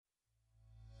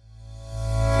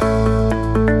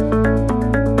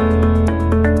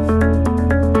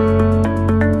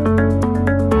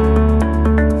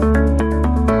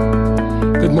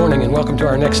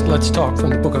next Let's Talk from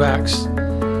the book of Acts.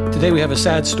 Today we have a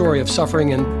sad story of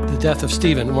suffering and the death of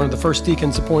Stephen, one of the first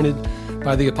deacons appointed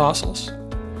by the apostles.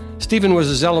 Stephen was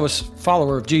a zealous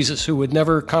follower of Jesus who would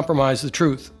never compromise the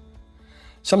truth.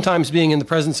 Sometimes being in the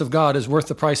presence of God is worth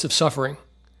the price of suffering.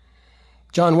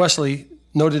 John Wesley,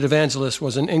 noted evangelist,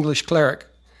 was an English cleric,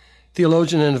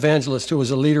 theologian and evangelist who was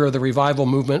a leader of the revival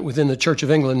movement within the Church of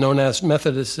England known as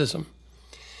Methodism.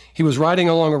 He was riding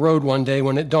along a road one day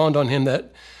when it dawned on him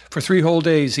that for 3 whole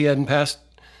days he hadn't passed.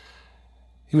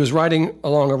 He was riding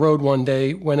along a road one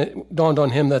day when it dawned on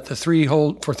him that for 3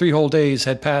 whole days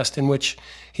had passed in which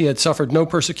he had suffered no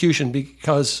persecution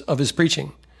because of his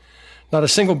preaching. Not a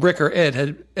single brick or egg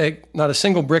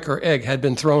had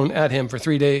been thrown at him for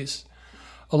 3 days.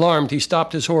 Alarmed, he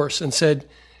stopped his horse and said,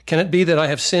 "Can it be that I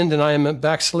have sinned and I am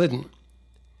backslidden?"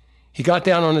 He got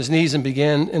down on his knees and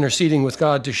began interceding with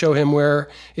God to show him where,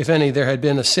 if any, there had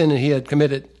been a sin he had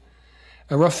committed.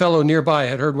 A rough fellow nearby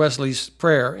had heard Wesley's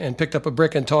prayer and picked up a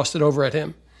brick and tossed it over at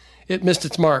him. It missed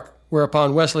its mark,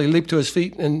 whereupon Wesley leaped to his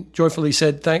feet and joyfully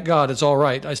said, "Thank God, it's all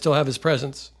right. I still have his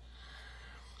presence."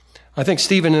 I think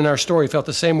Stephen in our story felt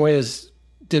the same way as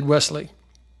did Wesley.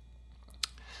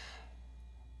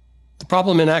 The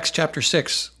problem in Acts chapter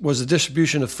 6 was the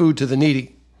distribution of food to the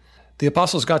needy. The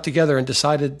apostles got together and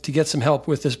decided to get some help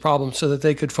with this problem so that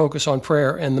they could focus on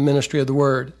prayer and the ministry of the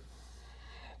word.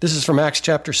 This is from Acts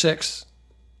chapter 6.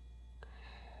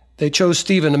 They chose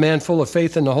Stephen, a man full of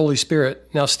faith in the Holy Spirit.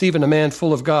 Now Stephen, a man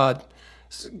full of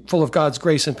God's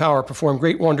grace and power, performed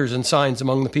great wonders and signs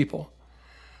among the people.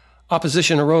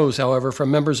 Opposition arose, however, from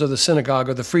members of the synagogue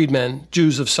of the freedmen,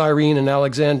 Jews of Cyrene and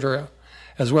Alexandria,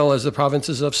 as well as the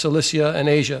provinces of Cilicia and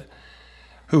Asia,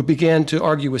 who began to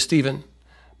argue with Stephen.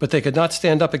 But they could not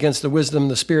stand up against the wisdom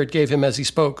the Spirit gave him as he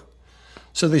spoke.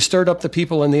 So they stirred up the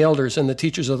people and the elders and the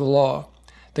teachers of the law.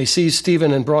 They seized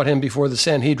Stephen and brought him before the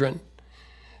Sanhedrin.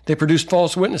 They produced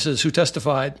false witnesses who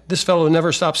testified, "This fellow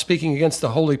never stopped speaking against the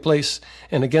holy place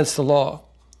and against the law.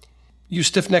 You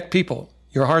stiff-necked people,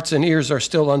 your hearts and ears are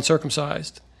still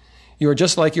uncircumcised. You are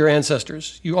just like your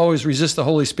ancestors. You always resist the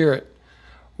Holy Spirit.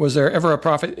 Was there ever a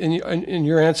prophet in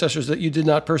your ancestors that you did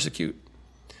not persecute?"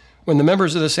 When the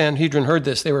members of the Sanhedrin heard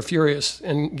this, they were furious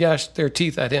and gashed their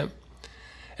teeth at him.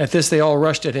 At this, they all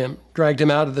rushed at him, dragged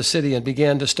him out of the city, and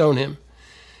began to stone him.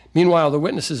 Meanwhile, the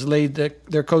witnesses laid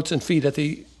their coats and feet at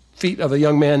the feet of a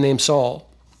young man named Saul.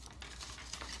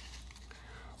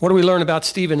 What do we learn about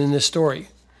Stephen in this story?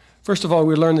 First of all,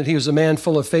 we learn that he was a man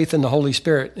full of faith in the Holy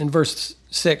Spirit. In verse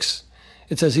 6,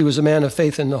 it says he was a man of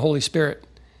faith in the Holy Spirit.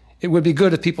 It would be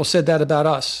good if people said that about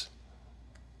us.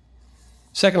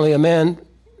 Secondly,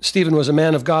 Stephen was a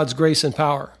man of God's grace and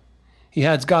power. He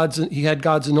had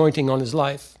God's anointing on his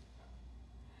life.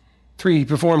 3, he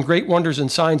performed great wonders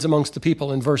and signs amongst the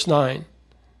people in verse 9.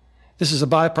 This is a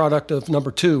byproduct of number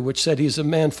 2, which said he's a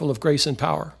man full of grace and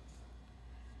power.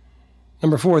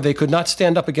 Number 4, they could not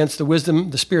stand up against the wisdom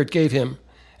the Spirit gave him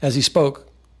as he spoke.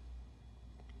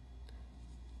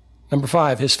 Number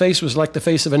 5, his face was like the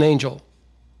face of an angel.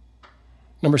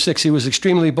 Number 6, he was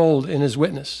extremely bold in his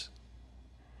witness.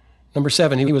 Number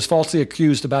 7, he was falsely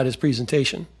accused about his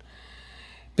presentation.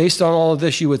 Based on all of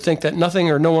this, you would think that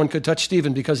nothing or no one could touch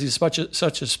Stephen because he's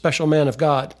such a special man of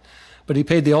God, but he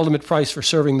paid the ultimate price for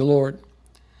serving the Lord.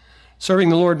 Serving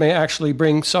the Lord may actually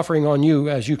bring suffering on you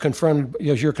as you're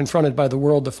confronted by the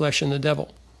world, the flesh, and the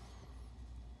devil.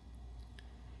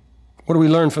 What do we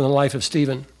learn from the life of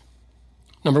Stephen?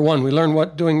 Number 1, we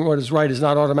learn doing what is right is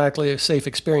not automatically a safe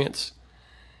experience.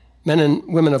 Men and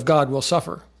women of God will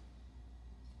suffer.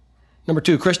 Number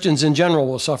 2, Christians in general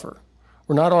will suffer.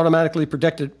 We're not automatically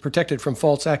protected from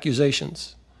false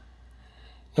accusations.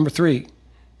 Number 3,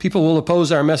 people will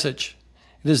oppose our message.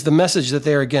 It is the message that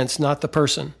they are against, not the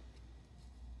person.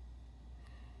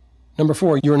 Number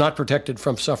 4, you are not protected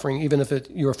from suffering, even if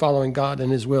you are following God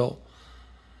and his will.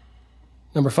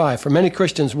 Number 5, for many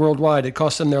Christians worldwide, it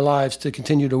costs them their lives to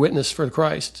continue to witness for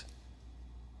Christ.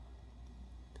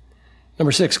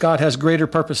 Number 6, God has greater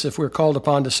purpose if we're called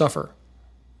upon to suffer.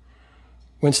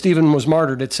 When Stephen was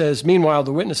martyred, it says, "Meanwhile,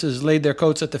 the witnesses laid their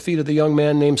coats at the feet of the young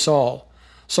man named Saul."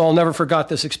 Saul never forgot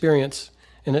this experience,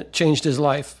 and it changed his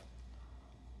life.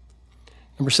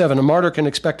 Number 7, a martyr can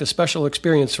expect a special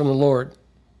experience from the Lord.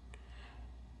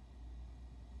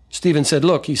 Stephen said,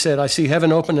 "Look," he said, "I see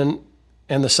heaven open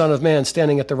and the Son of Man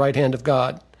standing at the right hand of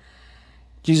God."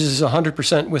 Jesus is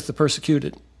 100% with the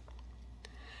persecuted.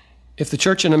 If the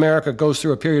church in America goes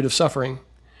through a period of suffering,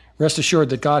 rest assured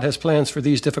that God has plans for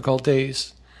these difficult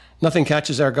days. Nothing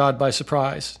catches our God by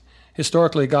surprise.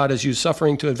 Historically, God has used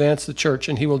suffering to advance the church,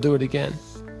 and he will do it again.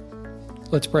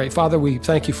 Let's pray. Father, we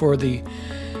thank you for the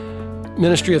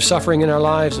ministry of suffering in our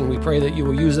lives, and we pray that you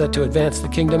will use that to advance the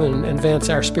kingdom and advance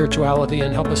our spirituality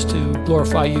and help us to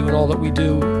glorify you in all that we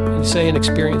do and say and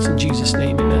experience. In Jesus'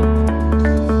 name, amen.